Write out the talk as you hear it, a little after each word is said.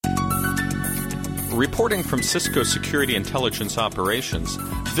Reporting from Cisco Security Intelligence Operations,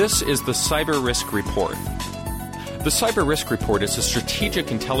 this is the Cyber Risk Report. The Cyber Risk Report is a strategic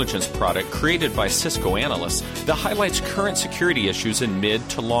intelligence product created by Cisco analysts that highlights current security issues in mid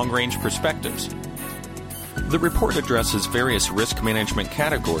to long-range perspectives. The report addresses various risk management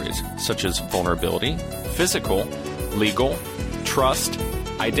categories such as vulnerability, physical, legal, trust,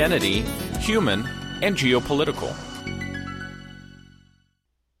 identity, human, and geopolitical.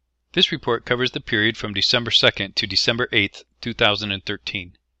 This report covers the period from December 2nd to December 8th,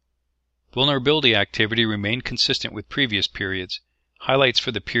 2013. Vulnerability activity remained consistent with previous periods. Highlights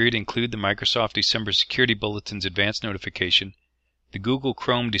for the period include the Microsoft December Security Bulletin's advanced notification, the Google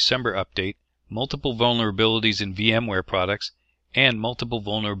Chrome December update, multiple vulnerabilities in VMware products, and multiple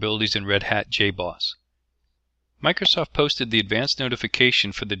vulnerabilities in Red Hat JBoss. Microsoft posted the advanced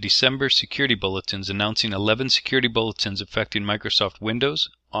notification for the December security bulletins announcing 11 security bulletins affecting Microsoft Windows,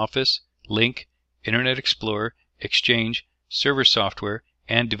 Office, Lync, Internet Explorer, Exchange, server software,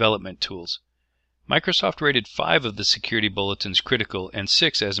 and development tools. Microsoft rated 5 of the security bulletins critical and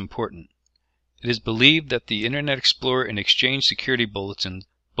 6 as important. It is believed that the Internet Explorer and Exchange security bulletins,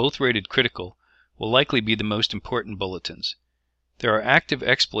 both rated critical, will likely be the most important bulletins. There are active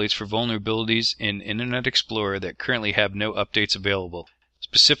exploits for vulnerabilities in Internet Explorer that currently have no updates available,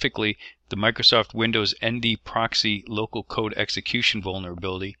 specifically the Microsoft Windows ND Proxy local code execution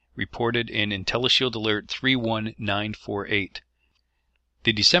vulnerability reported in IntelliShield Alert 31948.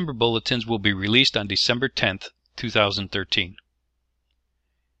 The December bulletins will be released on December 10th, 2013.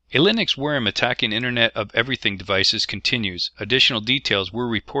 A Linux worm attacking Internet of Everything devices continues. Additional details were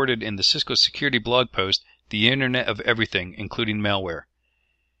reported in the Cisco Security blog post, The Internet of Everything, including malware.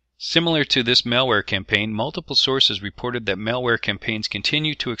 Similar to this malware campaign, multiple sources reported that malware campaigns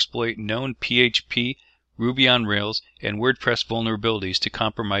continue to exploit known PHP, Ruby on Rails, and WordPress vulnerabilities to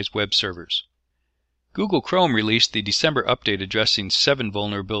compromise web servers. Google Chrome released the December update addressing 7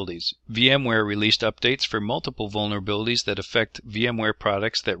 vulnerabilities. VMware released updates for multiple vulnerabilities that affect VMware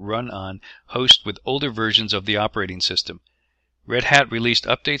products that run on hosts with older versions of the operating system. Red Hat released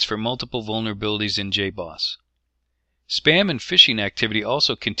updates for multiple vulnerabilities in JBoss. Spam and phishing activity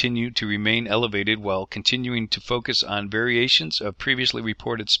also continued to remain elevated while continuing to focus on variations of previously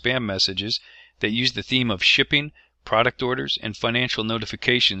reported spam messages that use the theme of shipping, product orders, and financial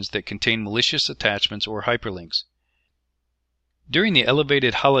notifications that contain malicious attachments or hyperlinks. During the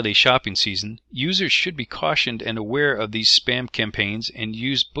elevated holiday shopping season, users should be cautioned and aware of these spam campaigns and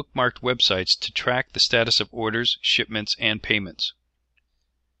use bookmarked websites to track the status of orders, shipments, and payments.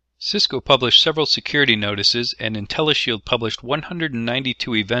 Cisco published several security notices, and IntelliShield published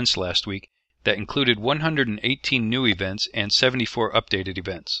 192 events last week that included 118 new events and 74 updated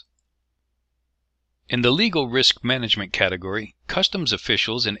events. In the legal risk management category, customs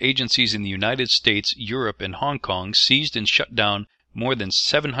officials and agencies in the United States, Europe, and Hong Kong seized and shut down more than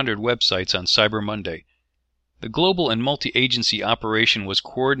 700 websites on Cyber Monday. The global and multi-agency operation was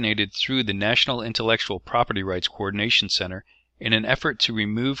coordinated through the National Intellectual Property Rights Coordination Center in an effort to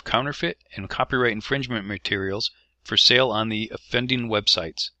remove counterfeit and copyright infringement materials for sale on the offending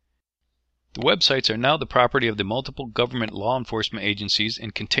websites. The websites are now the property of the multiple government law enforcement agencies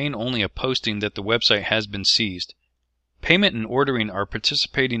and contain only a posting that the website has been seized. Payment and ordering are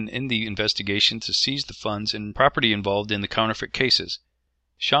participating in the investigation to seize the funds and property involved in the counterfeit cases.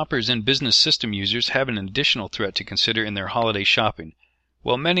 Shoppers and business system users have an additional threat to consider in their holiday shopping.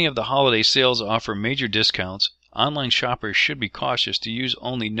 While many of the holiday sales offer major discounts, online shoppers should be cautious to use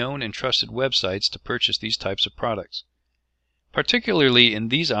only known and trusted websites to purchase these types of products. Particularly in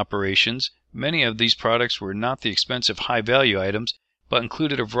these operations, many of these products were not the expensive high-value items, but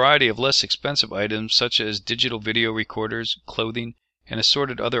included a variety of less expensive items such as digital video recorders, clothing, and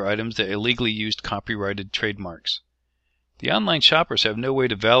assorted other items that illegally used copyrighted trademarks. The online shoppers have no way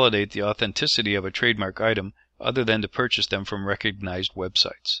to validate the authenticity of a trademark item other than to purchase them from recognized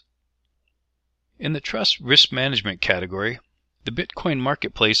websites. In the trust risk management category, the Bitcoin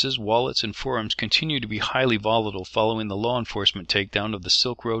marketplaces, wallets, and forums continue to be highly volatile following the law enforcement takedown of the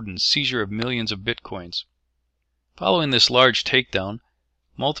Silk Road and seizure of millions of Bitcoins. Following this large takedown,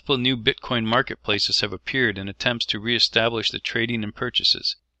 multiple new Bitcoin marketplaces have appeared in attempts to re-establish the trading and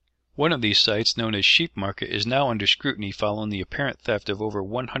purchases. One of these sites, known as Sheep Market, is now under scrutiny following the apparent theft of over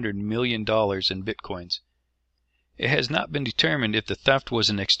 $100 million in Bitcoins. It has not been determined if the theft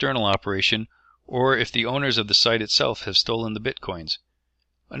was an external operation or if the owners of the site itself have stolen the Bitcoins.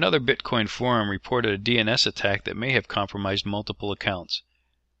 Another Bitcoin forum reported a DNS attack that may have compromised multiple accounts.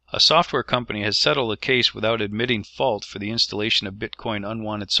 A software company has settled a case without admitting fault for the installation of Bitcoin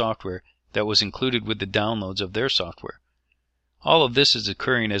unwanted software that was included with the downloads of their software. All of this is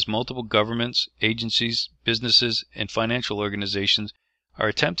occurring as multiple governments, agencies, businesses, and financial organizations are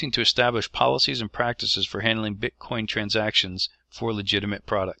attempting to establish policies and practices for handling Bitcoin transactions for legitimate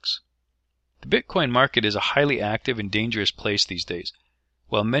products. The Bitcoin market is a highly active and dangerous place these days.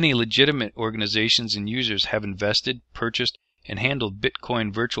 While many legitimate organizations and users have invested, purchased, and handled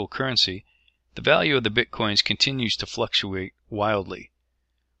Bitcoin virtual currency, the value of the Bitcoins continues to fluctuate wildly.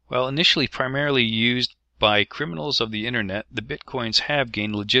 While initially primarily used by criminals of the Internet, the Bitcoins have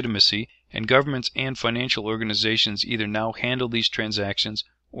gained legitimacy, and governments and financial organizations either now handle these transactions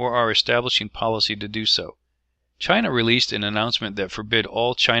or are establishing policy to do so. China released an announcement that forbid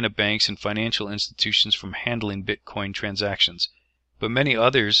all China banks and financial institutions from handling Bitcoin transactions, but many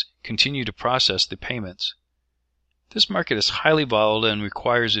others continue to process the payments. This market is highly volatile and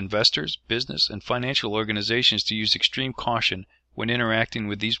requires investors, business, and financial organizations to use extreme caution when interacting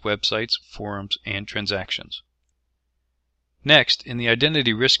with these websites, forums, and transactions. Next, in the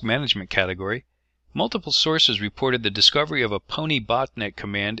identity risk management category, multiple sources reported the discovery of a Pony Botnet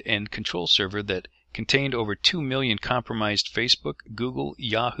command and control server that contained over 2 million compromised Facebook, Google,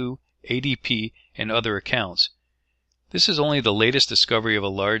 Yahoo, ADP, and other accounts. This is only the latest discovery of a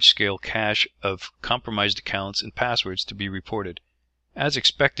large-scale cache of compromised accounts and passwords to be reported. As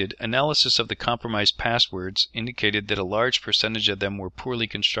expected, analysis of the compromised passwords indicated that a large percentage of them were poorly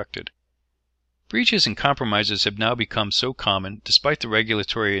constructed. Breaches and compromises have now become so common, despite the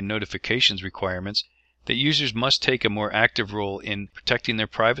regulatory and notifications requirements, that users must take a more active role in protecting their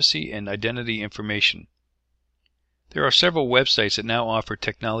privacy and identity information. There are several websites that now offer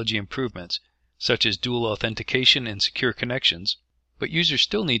technology improvements, such as dual authentication and secure connections, but users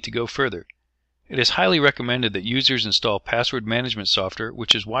still need to go further. It is highly recommended that users install password management software,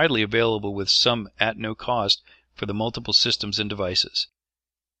 which is widely available with some at no cost for the multiple systems and devices.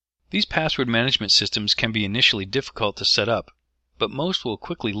 These password management systems can be initially difficult to set up, but most will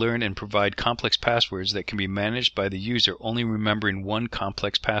quickly learn and provide complex passwords that can be managed by the user only remembering one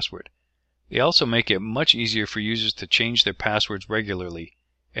complex password. They also make it much easier for users to change their passwords regularly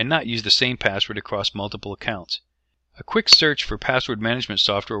and not use the same password across multiple accounts. A quick search for password management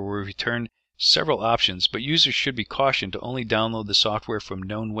software will return several options, but users should be cautioned to only download the software from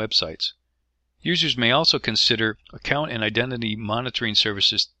known websites. Users may also consider account and identity monitoring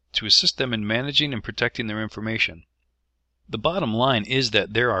services to assist them in managing and protecting their information. The bottom line is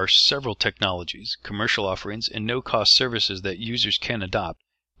that there are several technologies, commercial offerings, and no-cost services that users can adopt,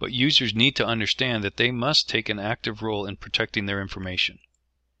 but users need to understand that they must take an active role in protecting their information.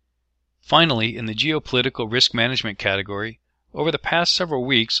 Finally, in the geopolitical risk management category, over the past several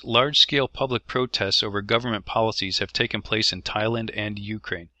weeks, large-scale public protests over government policies have taken place in Thailand and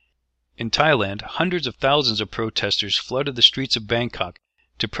Ukraine. In Thailand, hundreds of thousands of protesters flooded the streets of Bangkok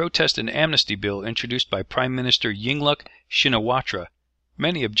to protest an amnesty bill introduced by Prime Minister Yingluck Shinawatra.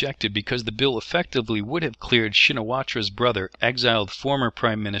 Many objected because the bill effectively would have cleared Shinawatra's brother, exiled former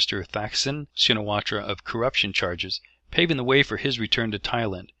Prime Minister Thaksin Shinawatra, of corruption charges, paving the way for his return to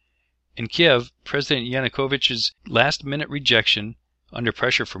Thailand. In Kiev, President Yanukovych's last-minute rejection, under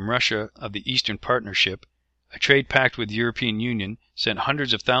pressure from Russia, of the Eastern Partnership, a trade pact with the European Union, sent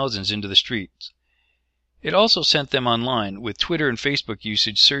hundreds of thousands into the streets. It also sent them online, with Twitter and Facebook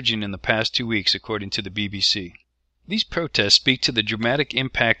usage surging in the past 2 weeks, according to the BBC. These protests speak to the dramatic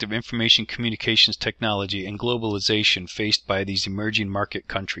impact of information communications technology and globalization faced by these emerging market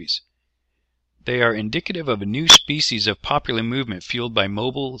countries. They are indicative of a new species of popular movement fueled by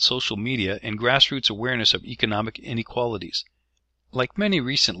mobile, social media, and grassroots awareness of economic inequalities. Like many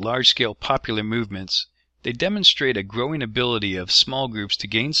recent large-scale popular movements, they demonstrate a growing ability of small groups to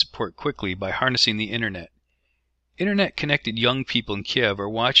gain support quickly by harnessing the Internet. Internet-connected young people in Kiev are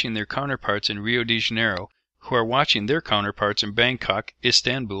watching their counterparts in Rio de Janeiro, who are watching their counterparts in Bangkok,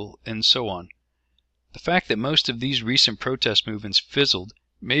 Istanbul, and so on. The fact that most of these recent protest movements fizzled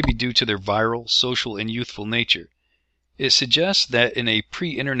may be due to their viral, social, and youthful nature. It suggests that in a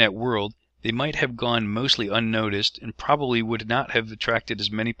pre-internet world, they might have gone mostly unnoticed and probably would not have attracted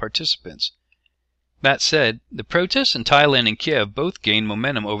as many participants. That said, the protests in Thailand and Kiev both gained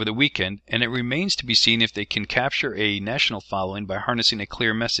momentum over the weekend, and it remains to be seen if they can capture a national following by harnessing a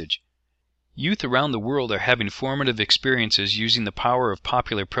clear message. Youth around the world are having formative experiences using the power of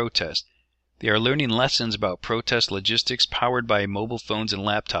popular protest. They are learning lessons about protest logistics powered by mobile phones and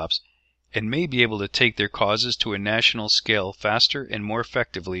laptops, and may be able to take their causes to a national scale faster and more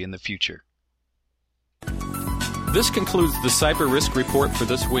effectively in the future. This concludes the Cyber Risk Report for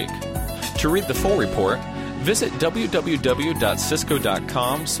this week. To read the full report, visit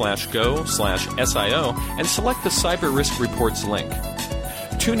www.cisco.com/go/SIO and select the Cyber Risk Reports link.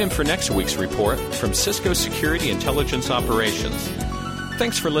 Tune in for next week's report from Cisco Security Intelligence Operations.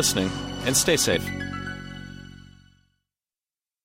 Thanks for listening, and stay safe.